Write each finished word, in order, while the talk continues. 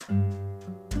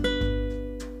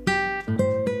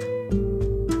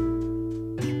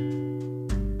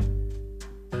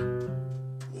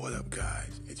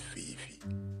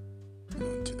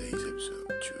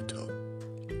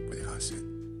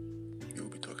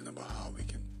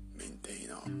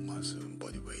muscle and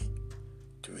body weight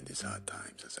during these hard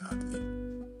times as an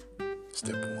athlete.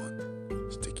 Step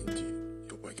 1, sticking to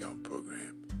your workout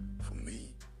program. For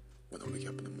me, when I wake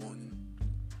up in the morning,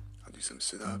 I'll do some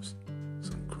sit-ups,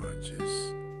 some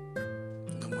crunches,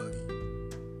 normally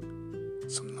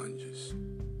some lunges,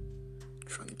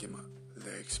 trying to get my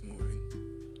legs moving,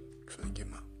 trying to get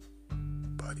my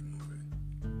body moving.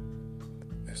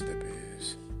 Next step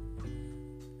is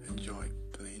enjoy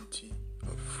plenty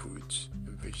of fruits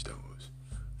and vegetables.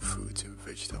 Fruits and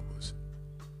vegetables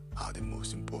are the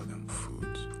most important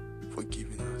foods for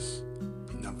giving us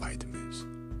enough vitamins,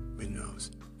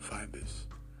 minerals, fibers.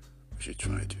 We should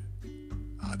try to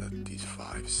add at least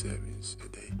 5 servings a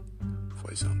day.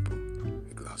 For example,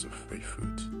 a glass of fresh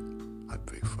fruit at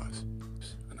breakfast,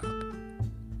 an apple,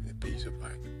 and a piece of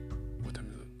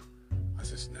watermelon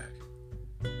as a snack,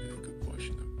 and a good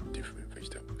portion of different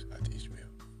vegetables at each meal.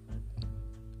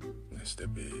 Next step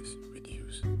is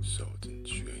reduce salt and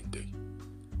sugar intake.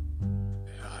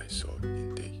 A high salt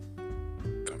intake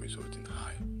can result in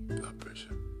high blood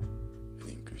pressure and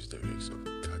increase the risk of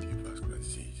cardiovascular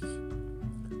disease.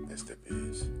 Next step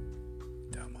is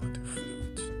the amount of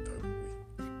fluids that we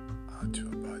add to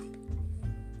our body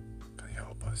can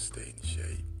help us stay in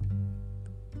shape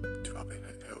to have a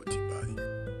healthy body.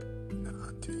 And I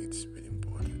think it's really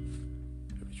important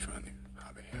if we're trying to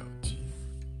have a healthy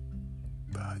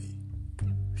body.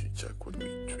 We should check what we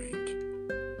drink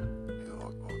and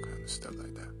all kind of stuff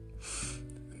like that.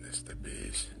 The next step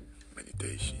is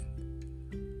meditation.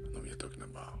 I know we are talking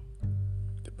about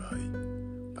the body,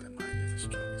 but the mind is the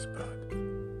strongest part.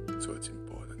 So it's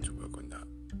important to work on that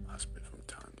aspect from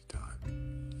time to time.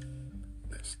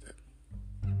 Next step.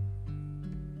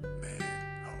 Man,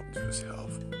 I hope this was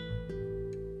helpful.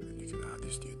 And you can add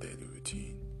this to your daily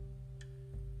routine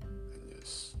and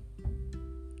just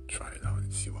try it out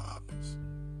and see what happens.